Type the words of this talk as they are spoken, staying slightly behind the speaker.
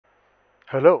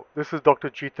Hello, this is Dr.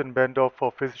 Jeetan Bender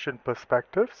for Physician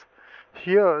Perspectives.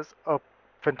 Here's a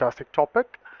fantastic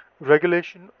topic.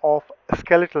 Regulation of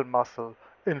skeletal muscle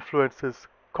influences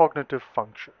cognitive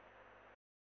function.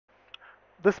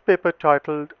 This paper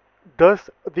titled, Does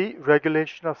the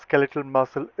Regulation of Skeletal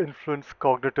Muscle Influence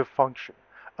Cognitive Function?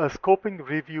 A scoping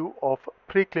review of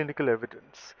preclinical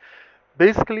evidence.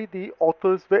 Basically, the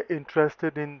authors were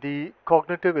interested in the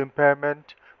cognitive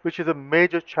impairment, which is a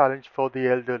major challenge for the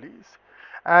elderlies,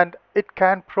 and it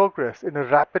can progress in a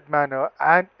rapid manner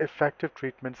and effective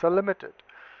treatments are limited.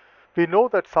 We know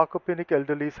that sarcopenic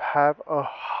elderlies have a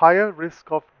higher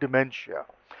risk of dementia.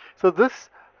 So this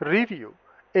review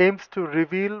aims to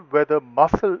reveal whether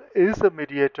muscle is a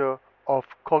mediator of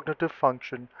cognitive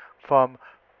function from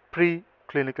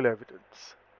preclinical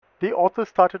evidence. The authors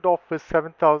started off with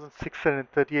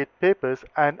 7,638 papers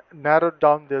and narrowed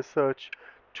down their search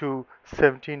to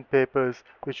 17 papers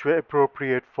which were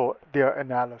appropriate for their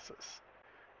analysis.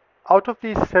 Out of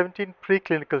these 17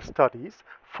 preclinical studies,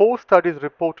 4 studies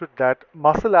reported that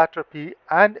muscle atrophy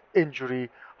and injury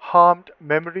harmed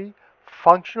memory,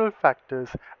 functional factors,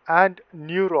 and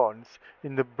neurons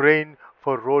in the brain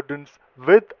for rodents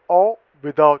with or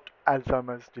without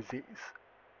Alzheimer's disease.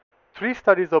 3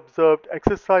 studies observed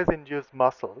exercise-induced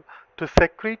muscle to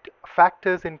secrete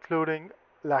factors including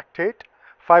lactate,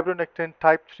 fibronectin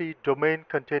type 3 domain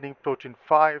containing protein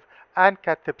 5, and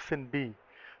cathepsin B,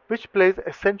 which plays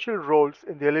essential roles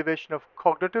in the elevation of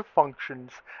cognitive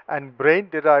functions and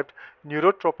brain-derived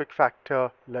neurotrophic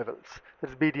factor levels,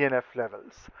 that's BDNF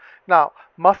levels. Now,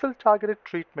 muscle-targeted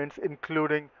treatments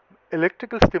including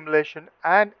electrical stimulation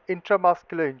and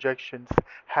intramuscular injections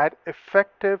had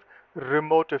effective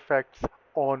remote effects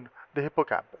on the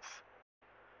hippocampus.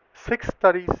 6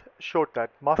 studies showed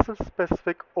that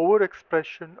muscle-specific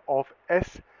overexpression of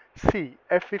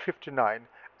SCFE59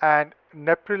 and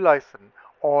neprilysin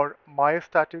or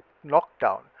myostatic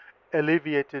knockdown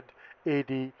alleviated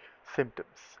AD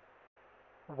symptoms.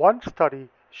 One study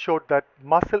showed that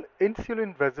muscle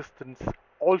insulin resistance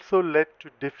also led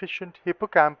to deficient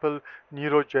hippocampal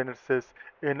neurogenesis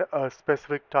in a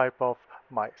specific type of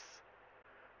mice.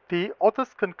 The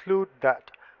authors conclude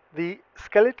that the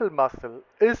skeletal muscle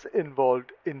is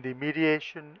involved in the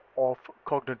mediation of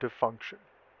cognitive function.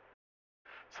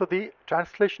 So the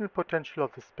translational potential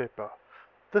of this paper.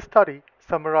 The study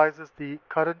summarizes the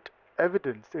current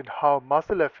evidence in how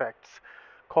muscle affects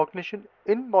cognition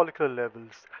in molecular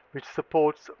levels, which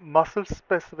supports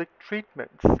muscle-specific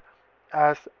treatments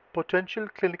as potential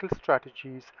clinical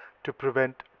strategies to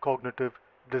prevent cognitive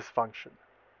dysfunction.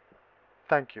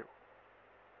 Thank you.